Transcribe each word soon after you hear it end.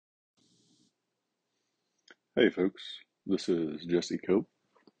Hey folks, this is Jesse Cope,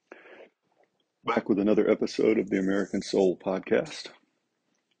 back with another episode of the American Soul Podcast.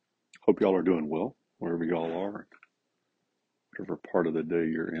 Hope y'all are doing well, wherever y'all are, whatever part of the day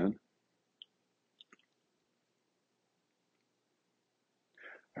you're in.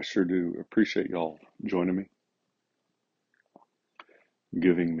 I sure do appreciate y'all joining me,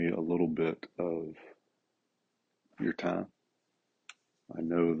 giving me a little bit of your time. I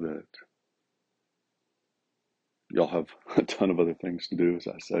know that y'all have a ton of other things to do, as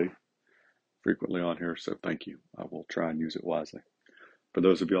I say frequently on here, so thank you. I will try and use it wisely. For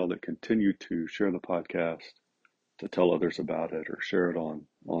those of y'all that continue to share the podcast, to tell others about it or share it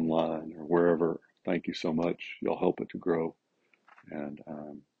online or wherever. Thank you so much. You'll help it to grow, and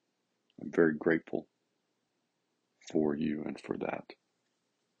I'm very grateful for you and for that.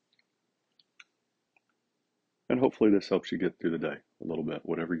 And hopefully this helps you get through the day a little bit,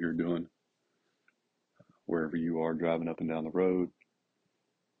 whatever you're doing, wherever you are, driving up and down the road,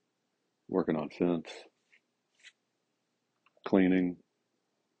 working on fence, cleaning,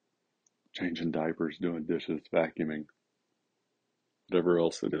 changing diapers, doing dishes, vacuuming, whatever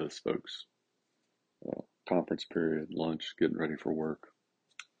else it is, folks. Conference period, lunch, getting ready for work.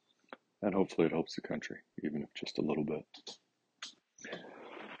 And hopefully it helps the country, even if just a little bit.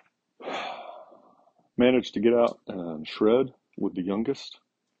 Managed to get out and shred with the youngest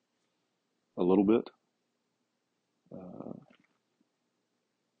a little bit. Uh,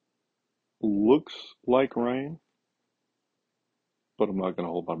 Looks like rain, but I'm not going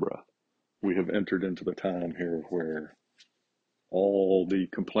to hold my breath. We have entered into the time here where all the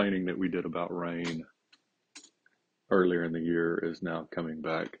complaining that we did about rain earlier in the year is now coming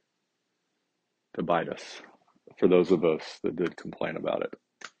back to bite us. For those of us that did complain about it,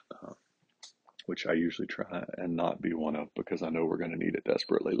 uh, which I usually try and not be one of because I know we're going to need it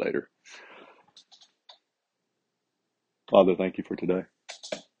desperately later. Father, thank you for today.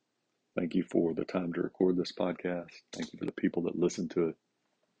 Thank you for the time to record this podcast. Thank you for the people that listen to it.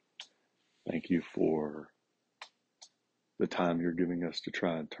 Thank you for the time you're giving us to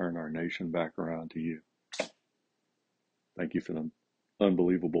try and turn our nation back around to you. Thank you for the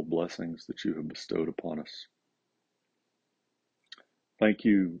unbelievable blessings that you have bestowed upon us. Thank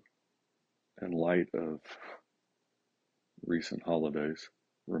you, in light of recent holidays,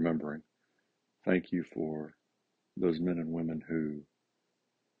 remembering. Thank you for those men and women who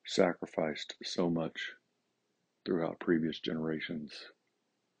sacrificed so much throughout previous generations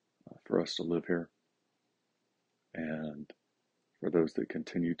for us to live here, and for those that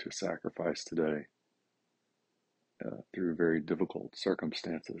continue to sacrifice today through very difficult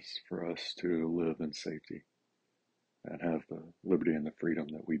circumstances for us to live in safety and have the liberty and the freedom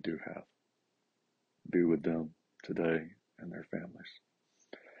that we do have. Be with them today and their families.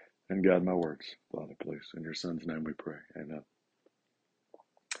 And guide my words, Father, please. In your Son's name we pray. Amen.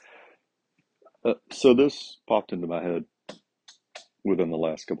 So this popped into my head within the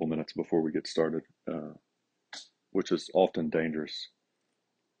last couple minutes before we get started, which is often dangerous.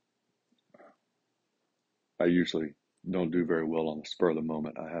 I usually don't do very well on the spur of the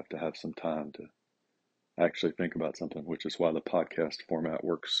moment. I have to have some time to actually think about something, which is why the podcast format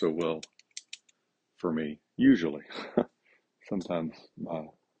works so well for me, usually. Sometimes my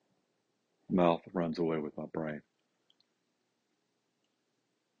mouth runs away with my brain.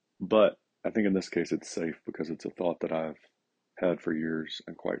 But I think in this case it's safe because it's a thought that I've had for years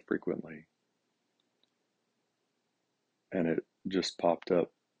and quite frequently. And it just popped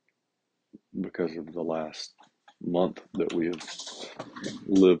up because of the last month that we have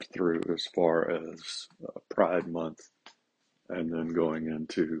lived through as far as Pride Month and then going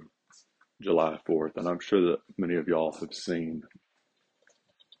into July 4th. And I'm sure that many of y'all have seen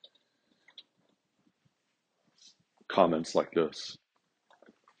comments like this,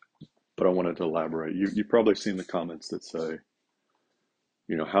 but I wanted to elaborate. You've probably seen the comments that say,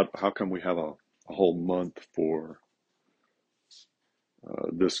 how come we have a whole month for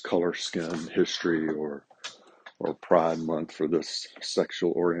this color skin history or Pride Month for this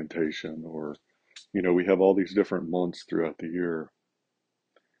sexual orientation, or we have all these different months throughout the year,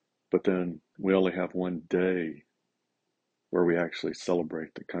 but then we only have one day where we actually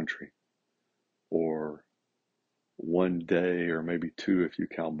celebrate the country, or one day, or maybe two if you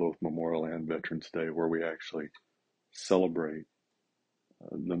count both Memorial and Veterans Day, where we actually celebrate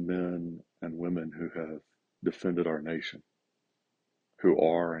the men and women who have defended our nation, who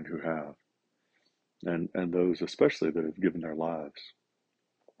are and who have, and those especially that have given their lives.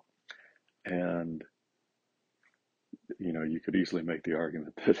 And you could easily make the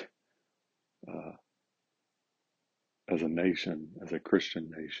argument that uh, as a nation, as a Christian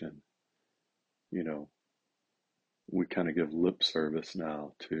nation, you know, we kind of give lip service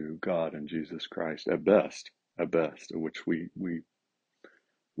now to God and Jesus Christ at best, which we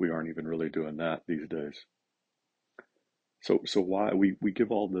aren't even really doing that these days. So why we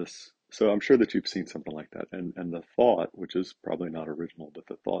give all this? So I'm sure that you've seen something like that, and the thought, which is probably not original, but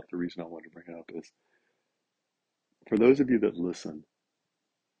the thought, the reason I wanted to bring it up is for those of you that listen,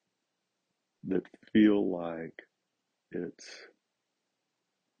 that feel like it's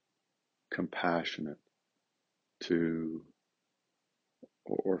compassionate to,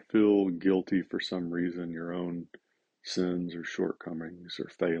 or feel guilty for some reason, your own sins or shortcomings or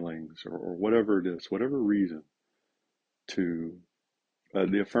failings or whatever it is, whatever reason to,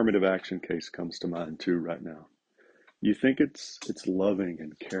 the affirmative action case comes to mind too right now. You think it's loving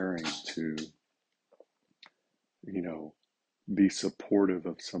and caring to, you know, be supportive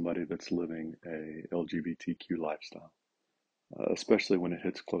of somebody that's living a LGBTQ lifestyle, especially when it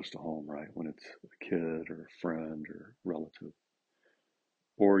hits close to home, right? When it's a kid or a friend or relative.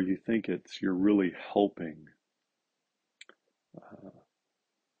 Or you think you're really helping uh,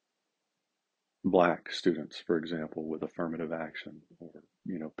 black students, for example, with affirmative action,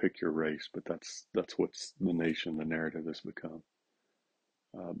 or pick your race, but that's what's the nation, the narrative has become.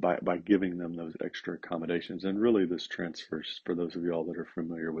 By giving them those extra accommodations, and really this transfers for those of y'all that are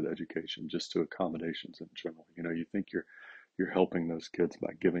familiar with education, just to accommodations in general. You think you're helping those kids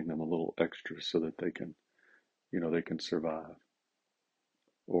by giving them a little extra so that they can survive.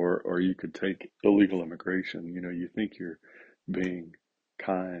 Or you could take illegal immigration. You think you're being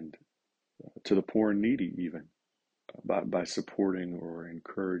kind to the poor and needy, even by supporting or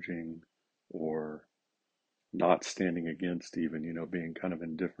encouraging or not standing against, even being kind of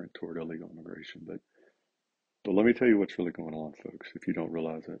indifferent toward illegal immigration. But let me tell you what's really going on, folks, if you don't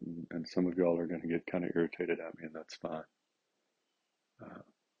realize it. And some of y'all are going to get kind of irritated at me, and that's fine. Uh,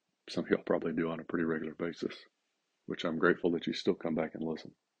 some of y'all probably do on a pretty regular basis, which I'm grateful that you still come back and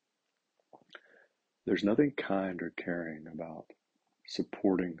listen. There's nothing kind or caring about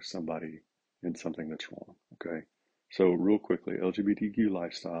supporting somebody in something that's wrong, okay? So, real quickly, LGBTQ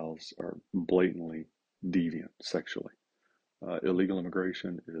lifestyles are blatantly deviant sexually. Illegal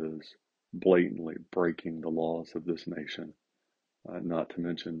immigration is blatantly breaking the laws of this nation, not to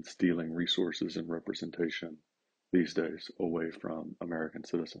mention stealing resources and representation these days away from American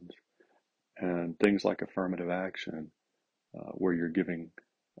citizens. And things like affirmative action, where you're giving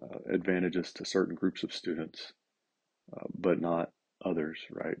advantages to certain groups of students, but not others,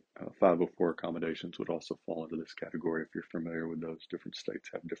 right? 504 accommodations would also fall into this category if you're familiar with those. Different states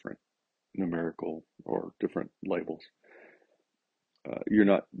have different numerical or different labels. You're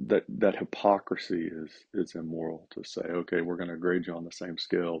not that hypocrisy is immoral to say, okay, we're going to grade you on the same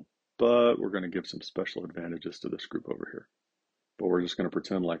scale, but we're going to give some special advantages to this group over here. But we're just going to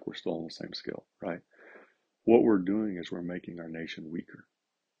pretend like we're still on the same scale, right? What we're doing is we're making our nation weaker.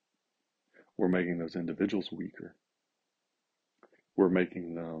 We're making those individuals weaker. We're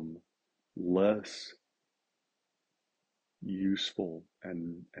making them less useful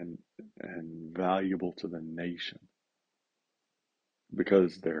and valuable to the nation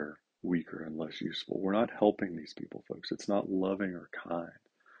because they're weaker and less useful. We're not helping these people, folks. It's not loving or kind.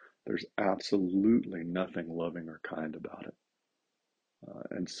 There's absolutely nothing loving or kind about it.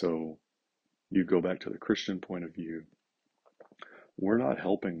 And so you go back to the Christian point of view. We're not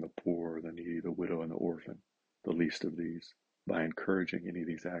helping the poor, the needy, the widow, and the orphan, the least of these, by encouraging any of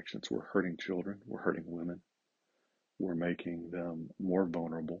these actions. We're hurting children. We're hurting women. We're making them more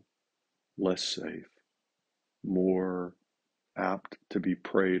vulnerable, less safe, more apt to be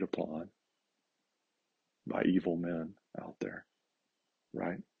preyed upon by evil men out there,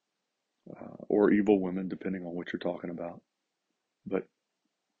 right? Or evil women, depending on what you're talking about. But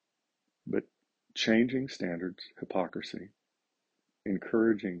but changing standards, hypocrisy,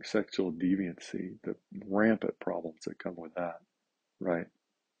 encouraging sexual deviancy, the rampant problems that come with that, right?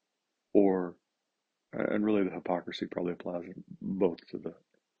 Or and really the hypocrisy probably applies both to the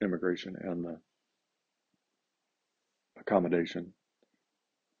immigration and the accommodation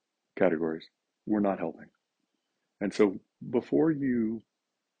categories. We're not helping. And so before you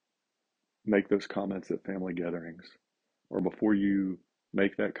make those comments at family gatherings, or before you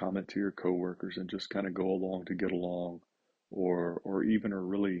make that comment to your coworkers and just kind of go along to get along, or even are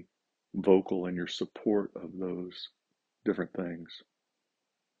really vocal in your support of those different things,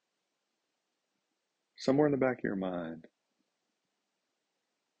 somewhere in the back of your mind,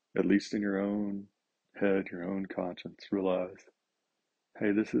 at least in your own head, your own conscience, realize,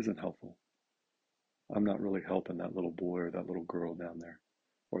 hey, this isn't helpful. I'm not really helping that little boy or that little girl down there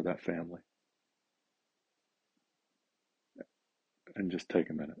or that family. And just take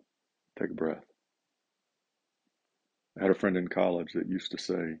a minute, take a breath. I had a friend in college that used to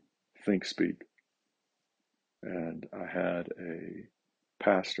say, think, speak. And I had a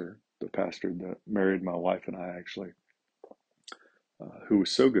pastor, the pastor that married my wife and I actually, who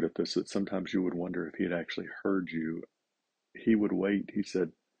was so good at this that sometimes you would wonder if he had actually heard you. He would wait. He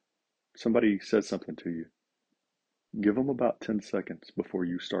said, somebody says something to you. Give them about 10 seconds before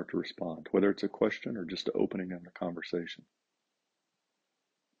you start to respond, whether it's a question or just opening in the conversation.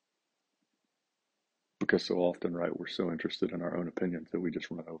 Because so often, right, we're so interested in our own opinions that we just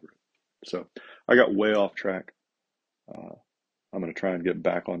run over it. So I got way off track. Uh, I'm going to try and get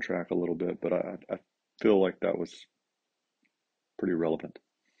back on track a little bit, but I feel like that was pretty relevant.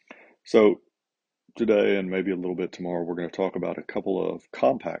 So today and maybe a little bit tomorrow, we're going to talk about a couple of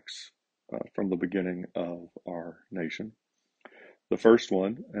compacts from the beginning of our nation. The first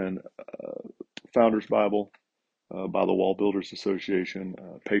one, and Founders Bible by the Wall Builders Association,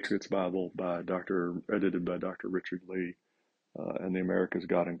 Patriots Bible edited by Dr. Richard Lee, and the America's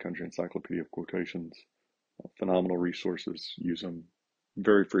God and Country Encyclopedia of Quotations. Phenomenal resources, use them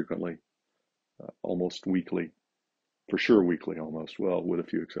very frequently, almost weekly, for sure weekly almost, well, with a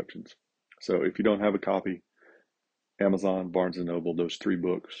few exceptions. So if you don't have a copy, Amazon, Barnes & Noble, those three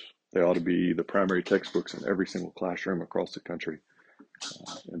books, they ought to be the primary textbooks in every single classroom across the country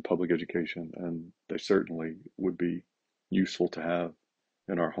in public education, and they certainly would be useful to have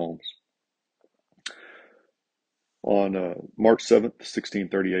in our homes. On March 7th,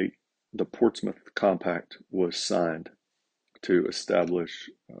 1638, the Portsmouth Compact was signed to establish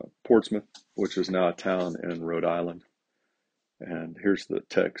Portsmouth, which is now a town in Rhode Island. And here's the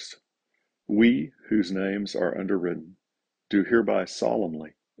text. We, whose names are underwritten, do hereby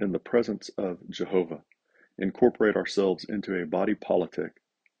solemnly, in the presence of Jehovah, incorporate ourselves into a body politic,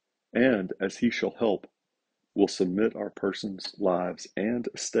 and, as he shall help, will submit our persons, lives, and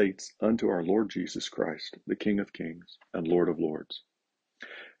estates unto our Lord Jesus Christ, the King of kings and Lord of lords,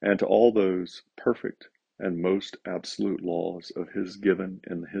 and to all those perfect and most absolute laws of his given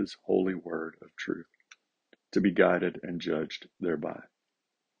in his holy word of truth, to be guided and judged thereby.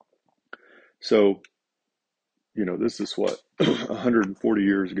 So, this is what, 140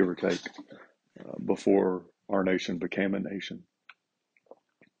 years, give or take, before our nation became a nation.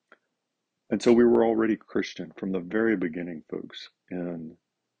 And so we were already Christian from the very beginning, folks, in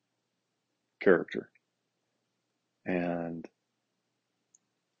character. And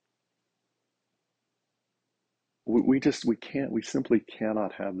we simply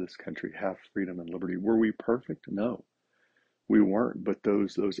cannot have this country have freedom and liberty. Were we perfect? No, we weren't. But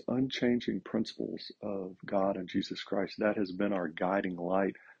those unchanging principles of God and Jesus Christ, that has been our guiding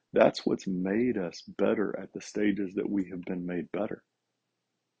light. That's what's made us better at the stages that we have been made better.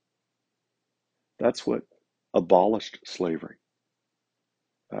 That's what abolished slavery.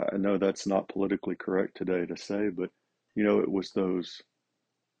 I know that's not politically correct today to say, but it was those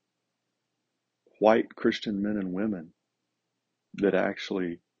white Christian men and women that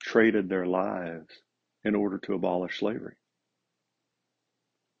actually traded their lives in order to abolish slavery.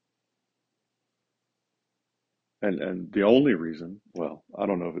 And the only reason, well, I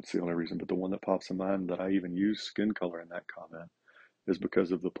don't know if it's the only reason, but the one that pops in mind that I even use skin color in that comment is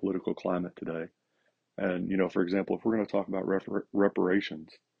because of the political climate today. And, for example, if we're going to talk about reparations,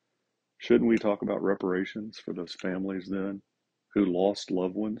 shouldn't we talk about reparations for those families then who lost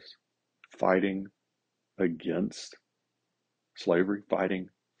loved ones fighting against slavery, fighting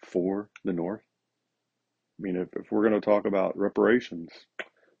for the North? I mean, if we're going to talk about reparations,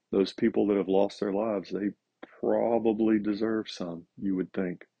 those people that have lost their lives, they probably deserve some, you would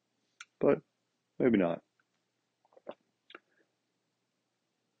think, but maybe not.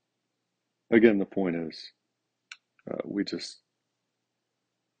 Again, the point is,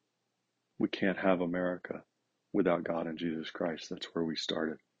 we can't have America without God and Jesus Christ. That's where we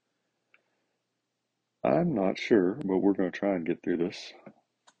started. I'm not sure, but we're going to try and get through this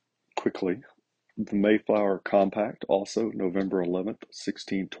quickly. The Mayflower Compact, also November 11th,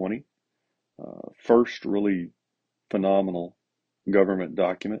 1620. First really phenomenal government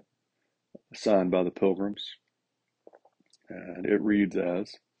document signed by the Pilgrims. And it reads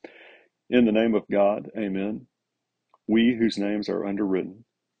as, in the name of God, amen. We whose names are underwritten,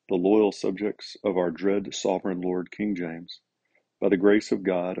 the loyal subjects of our dread sovereign Lord King James, by the grace of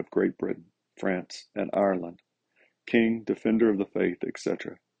God of Great Britain, France, and Ireland, King, Defender of the Faith,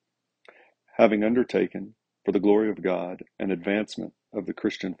 etc., having undertaken, for the glory of God and advancement of the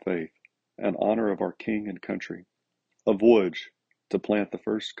Christian faith, and honor of our King and country, a voyage to plant the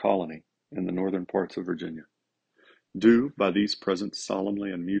first colony in the northern parts of Virginia, do by these presents solemnly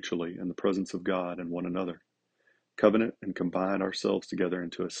and mutually in the presence of God and one another, covenant and combine ourselves together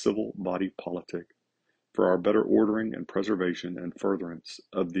into a civil body politic, for our better ordering and preservation and furtherance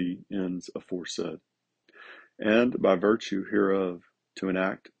of the ends aforesaid, and by virtue hereof to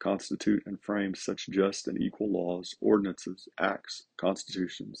enact, constitute, and frame such just and equal laws, ordinances, acts,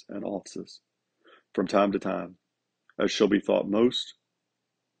 constitutions, and offices, from time to time, as shall be thought most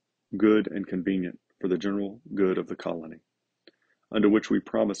good and convenient for the general good of the colony, unto which we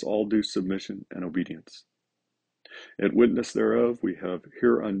promise all due submission and obedience. In witness thereof, we have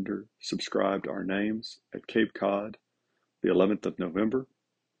hereunder subscribed our names at Cape Cod, the 11th of November,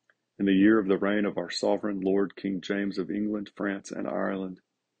 in the year of the reign of our sovereign Lord King James of England, France, and Ireland,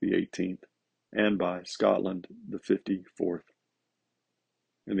 the 18th, and by Scotland, the 54th,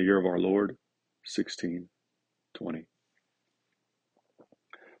 in the year of our Lord, 1620.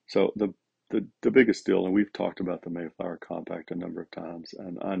 So the biggest deal, and we've talked about the Mayflower Compact a number of times,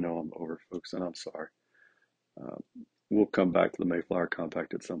 and I know I'm over, folks, and I'm sorry. Uh, we'll come back to the Mayflower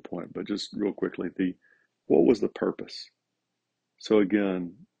Compact at some point, but just real quickly, what was the purpose? So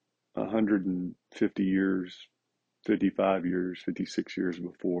again, 150 years, 55 years, 56 years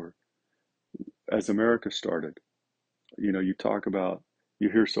before, as America started, you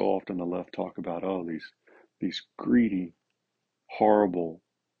hear so often the left talk about, oh, these greedy, horrible,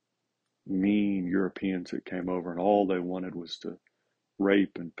 mean Europeans that came over and all they wanted was to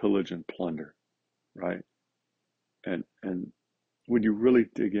rape and pillage and plunder, right? And when you really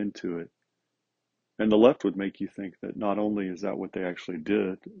dig into it, and the left would make you think that not only is that what they actually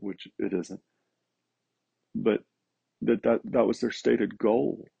did, which it isn't, but that was their stated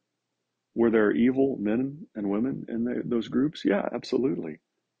goal. Were there evil men and women in those groups? Yeah, absolutely.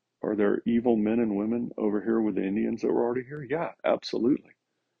 Are there evil men and women over here with the Indians that were already here? Yeah, absolutely.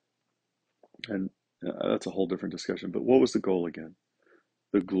 And that's a whole different discussion. But what was the goal again?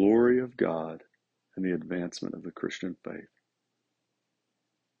 The glory of God and the advancement of the Christian faith,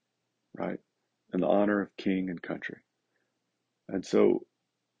 right? And the honor of king and country. And so,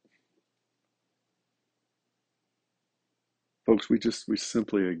 folks, we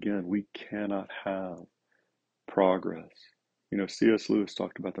simply, again, we cannot have progress. C.S. Lewis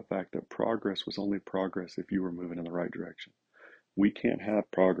talked about the fact that progress was only progress if you were moving in the right direction. We can't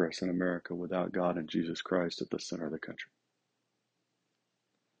have progress in America without God and Jesus Christ at the center of the country.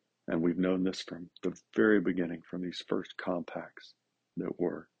 And we've known this from the very beginning, from these first compacts that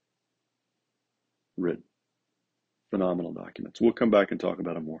were written. Phenomenal documents. We'll come back and talk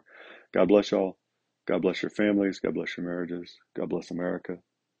about them more. God bless y'all. God bless your families. God bless your marriages. God bless America.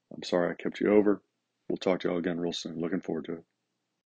 I'm sorry I kept you over. We'll talk to y'all again real soon. Looking forward to it.